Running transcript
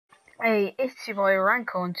Hey, it's your boy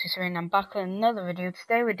Ranko123 and I'm back with another video.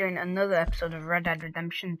 Today we're doing another episode of Red Dead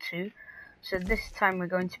Redemption 2. So this time we're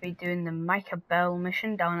going to be doing the Micah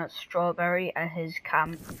mission down at Strawberry at his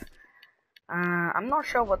camp. I'm not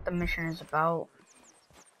sure what the mission is about.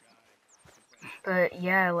 But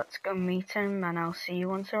yeah, let's go meet him and I'll see you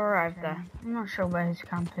once I arrive there. I'm not sure where his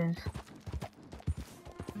camp is.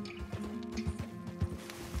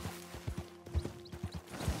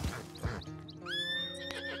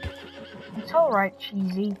 It's alright,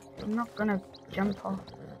 Cheesy. I'm not gonna jump off.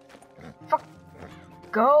 Fuck!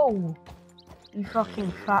 Go! You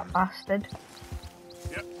fucking fat bastard.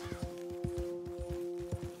 Yep.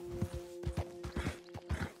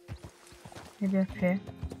 Maybe up here.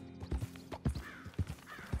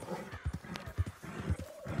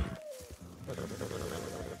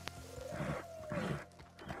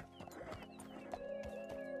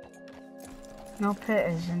 No,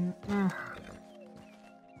 pit isn't. Ugh.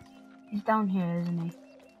 He's down here, isn't he?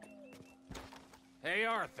 Hey,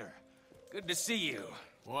 Arthur. Good to see you.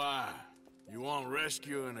 Why? You want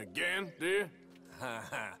rescuing again, dear?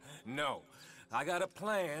 No. I got a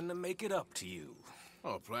plan to make it up to you.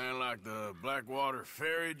 Oh, plan like the Blackwater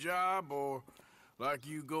ferry job, or like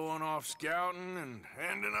you going off scouting and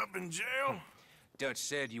ending up in jail? Dutch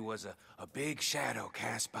said you was a big shadow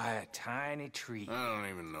cast by a tiny tree. I don't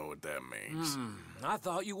even know what that means. I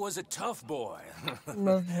thought you was a tough boy.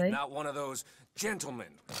 Lovely. Not one of those gentlemen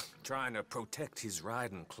trying to protect his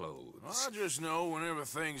riding clothes. I just know whenever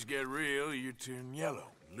things get real, you turn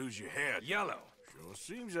yellow, lose your head. Yellow. Sure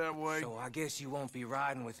seems that way. So I guess you won't be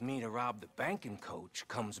riding with me to rob the banking coach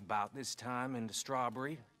comes about this time into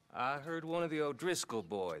Strawberry. I heard one of the O'Driscoll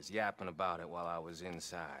boys yapping about it while I was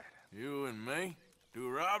inside. You and me? Do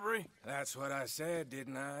a robbery? That's what I said,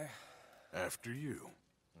 didn't I? After you.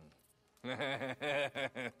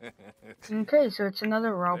 Okay, so it's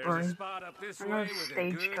another There's a robbery. spot up this Another way with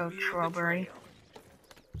a good Stagecoach view of the robbery. trail.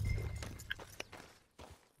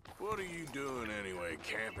 What are you doing anyway,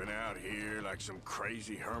 camping out here like some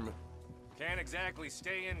crazy hermit? Can't exactly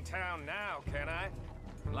stay in town now, can I?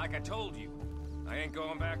 Like I told you, I ain't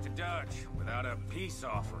going back to Dutch without a peace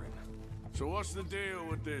offering. So what's the deal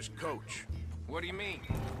with this coach? What do you mean?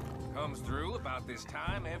 Comes through about this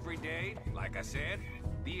time every day, like I said,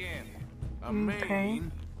 the end. I Okay.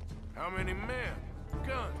 mean, how many men,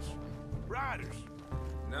 guns, riders?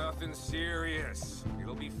 Nothing serious.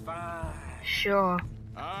 It'll be fine. Sure.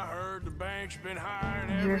 I heard the bank's been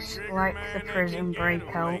hiring every Just trigger like man the they prison can get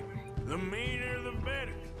breakout. away. The meaner, the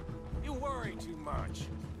better. You worry too much.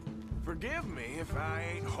 Forgive me if I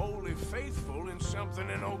ain't wholly faithful in something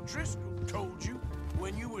an O'Driscoll told you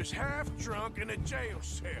when you was half drunk in a jail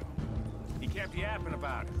cell. He kept yapping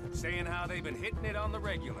about it, saying how they've been hitting it on the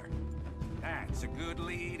regular. That's a good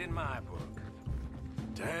lead in my book.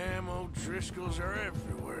 Damn O'Driscolls are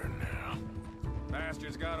everywhere now.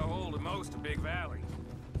 Bastards got a hold of most of Big Valley.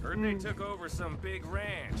 Heard they took over some big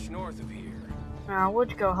ranch north of here. I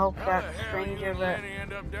would go help How that the hell stranger, you and but Lenny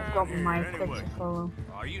end up down I've got here my anyway? kid to follow.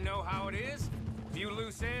 Oh, you know how it is? Few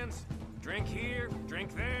loose ends. Drink here,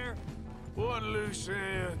 drink there. What loose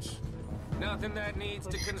ends? Nothing that needs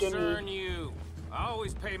to Skinny. concern you. I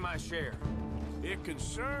always pay my share. It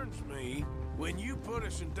concerns me when you put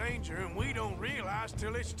us in danger and we don't realize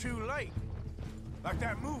till it's too late. Like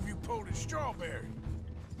that move you pulled in Strawberry.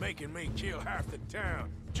 Making me kill half the town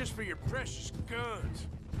just for your precious guns.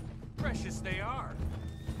 Precious they are.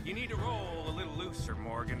 You need to roll a little looser,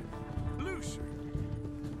 Morgan. Looser.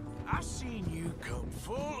 I've seen you come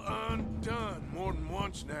full undone more than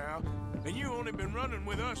once now, and you only been running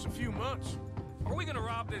with us a few months. Are we gonna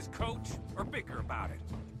rob this coach or bicker about it?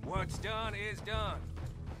 What's done is done.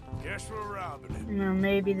 Guess we're robbing it. You know,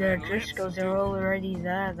 maybe the Driscolls are already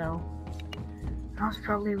there, though. That's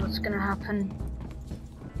probably what's gonna happen.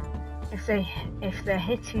 If they're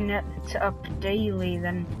hitting it up daily,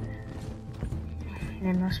 then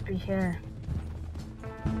they must be here.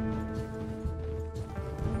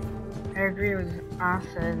 I agree with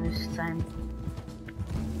Arthur this time.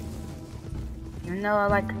 Even though I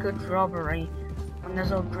like a good robbery, when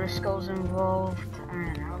there's O'Driscolls involved,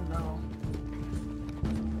 I don't know.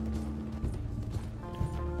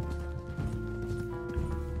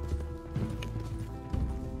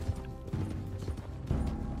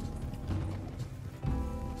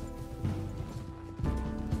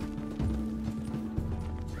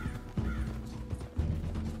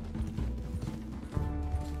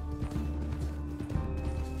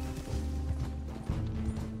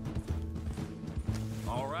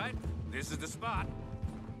 All right, this is the spot.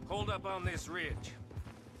 Hold up on this ridge.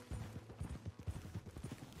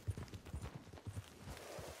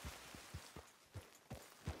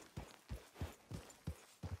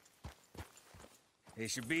 They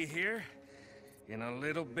should be here in a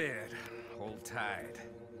little bit. Hold tight.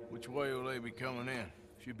 Which way will they be coming in?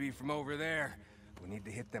 Should be from over there. We need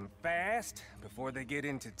to hit them fast before they get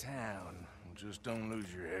into town. Just don't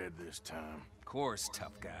lose your head this time. Of course,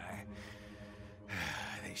 tough guy.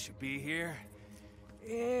 They should be here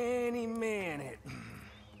any minute.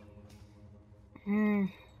 2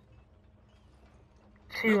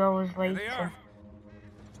 hours There later. they are.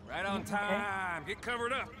 Right on time. Get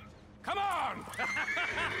covered up. Come on!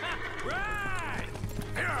 Right!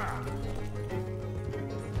 Yeah.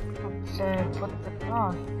 Let's put the...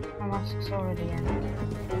 Oh, my mask's already in.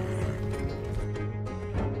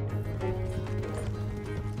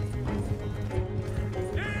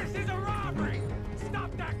 This is a robbery!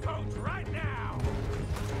 Stop that coach right now!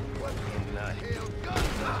 What in the hell?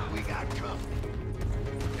 Guns up! We got company.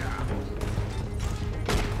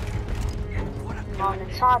 Come on,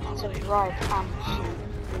 it's hard to drive and shoot.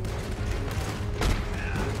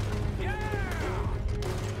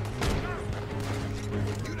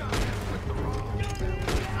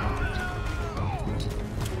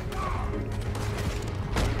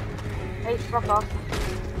 Hey, fuck off.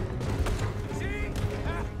 See?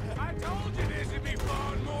 I told you this would be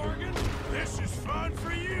fun, Morgan. This is fun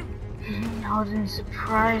for you. It wouldn't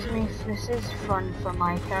surprise me if this is fun for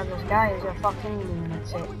Micah. This guy is a fucking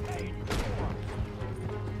lunatic.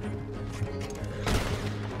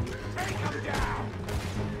 Take him down.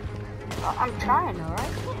 I'm trying,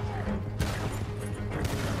 alright?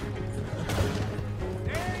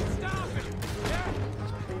 They ain't stopping! Yeah.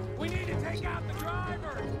 We need to take out the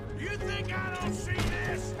driver! You think I don't see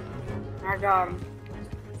this? I got him.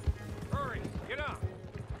 Hurry, get up.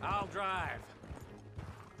 I'll drive.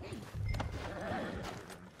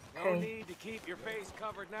 No Okay. need to keep your face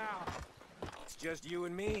covered now. It's just you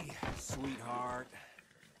and me, sweetheart.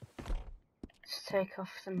 Let's take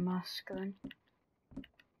off the mask then.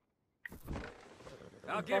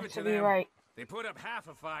 I'll give it to Better be them. right. They put up half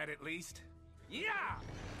a fight at least. Yeah!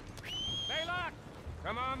 Baylock!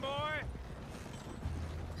 Come on, boy!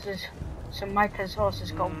 This is... So Micah's horse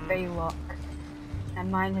is called Baylock.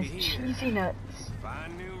 And mine is Cheesy Nuts.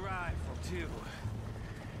 Fine new rifle, too.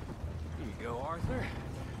 Here you go, Arthur.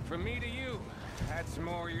 From me to you. That's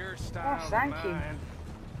more your style Oh, than thank you. mine.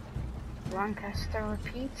 Lancaster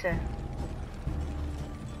repeater.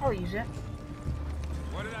 I'll use it.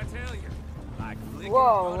 What did I tell you? Like licking Whoa,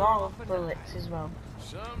 a butter lot off of a bullets as well.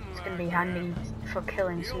 Something It's like gonna be that. handy for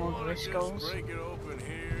killing You some wanna just O'Driscolls break it open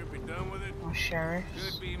here, be done with it? or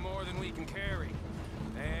sheriffs. Could be more than we can carry.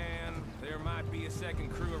 And there might be a second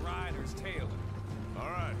crew of riders tailing. All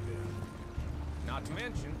right, then. Not to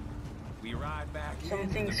mention, we ride back in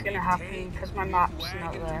Something's the gonna big happen tank, because my map's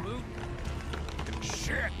not wagons there. loot.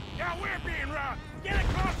 Shit! Now we're being robbed! Get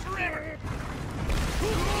across the river!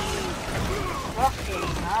 Fucking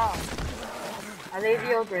hell. Are they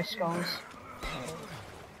the O'Driscolls?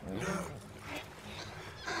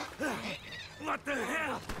 What the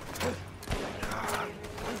hell?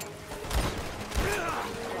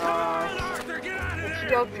 Arthur, get out of It's there!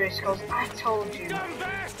 the O'Driscolls, I told you. Dumb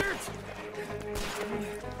bastards!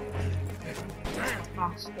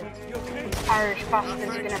 Bastards. These Irish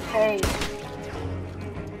bastards are gonna pay.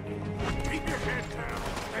 Keep your head down.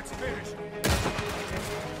 Let's finish.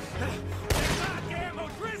 Goddamn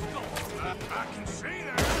O'Driscoll! I can see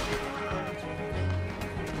that.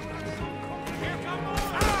 Here come more!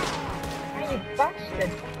 Hey,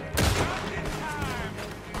 bastard. Just in time!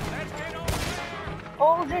 Let's get over there!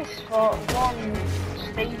 All this for one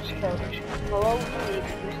stagecoach. Well, hopefully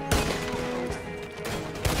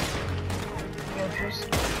the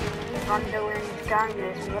O'Driscoll Vanderlyn gang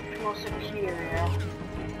is much more superior.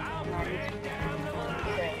 I'll No, bring it's down the line!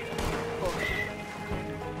 okay. Push.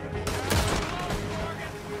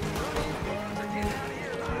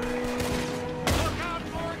 Look out,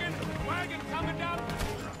 Morgan! Wagon coming down!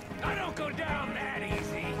 I don't go down that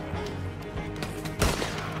easy!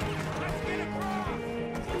 Let's get across!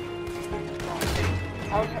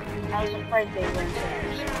 I was afraid they were into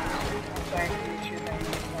this. That's why I couldn't shoot them.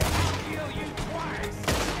 Kill you twice!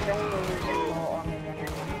 Don't lose any more on me than I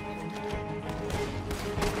want to.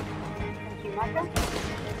 Thank you, Micah.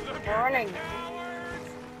 They're running. Cowards!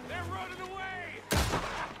 They're running away!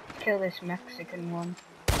 Kill this Mexican one.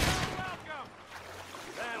 Welcome!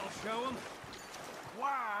 That'll show them.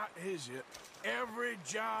 Why is it every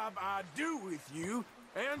job I do with you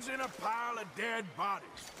ends in a pile of dead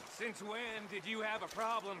bodies? Since when did you have a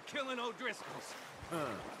problem killing O'Driscolls?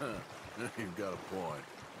 You've got a point.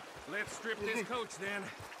 Let's strip this coach then.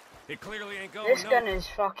 It clearly ain't going This gun nowhere is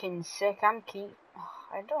fucking sick.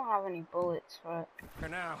 I don't have any bullets for it. for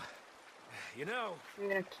now. You know, I'm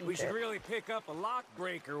gonna keep we should it. really pick up a lock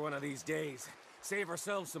breaker one of these days. Save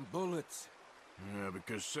ourselves some bullets. Yeah,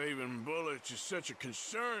 because saving bullets is such a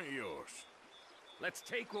concern of yours. Let's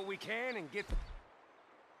take what we can and get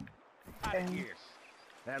out of here.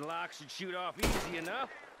 That lock should shoot off easy enough.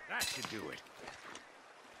 That should do it.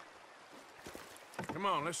 Come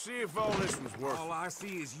on, let's see if all this was worth it. All I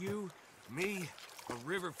see is you, me, a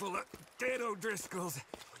river full of dead O'Driscolls,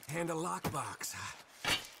 and a lockbox.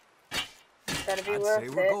 Better be I'd worth say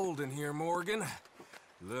it. we're golden here, Morgan.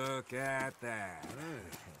 Look at that.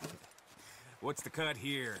 What's the cut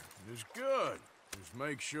here? It's good. Just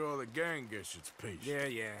make sure the gang gets its piece.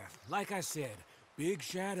 Yeah. Like I said, big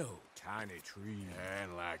shadow, tiny tree.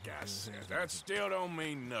 And like I said, that still don't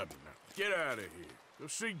mean nothing. Now, get out of here. Go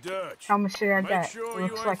see Dutch. How much did I Make get? sure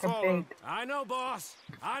Looks you ain't like a following. big. I know, boss.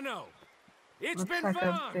 I know. It's Looks been like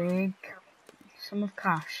fun. a big sum of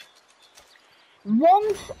cash.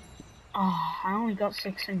 Oh, I only got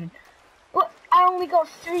 600. What? I only got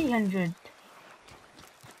 300.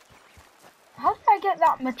 How did I get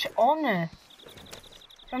that much honor?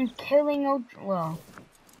 From killing well,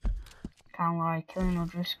 can't lie, killing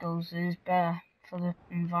O'Driscolls is better for the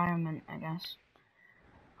environment, I guess.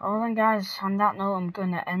 Well then guys, on that note I'm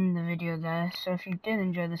going to end the video there. So if you did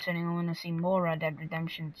enjoy this video and want to see more Red Dead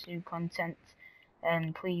Redemption 2 content,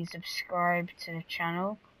 then please subscribe to the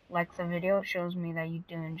channel, like the video, it shows me that you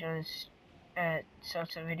do enjoy this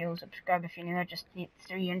sort of video. Subscribe if you're new, I just need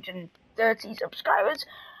 330 subscribers,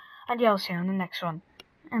 and yeah, I'll see you on the next one.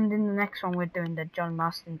 And in the next one we're doing the John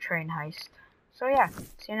Marston train heist. So yeah,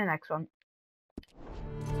 see you in the next one.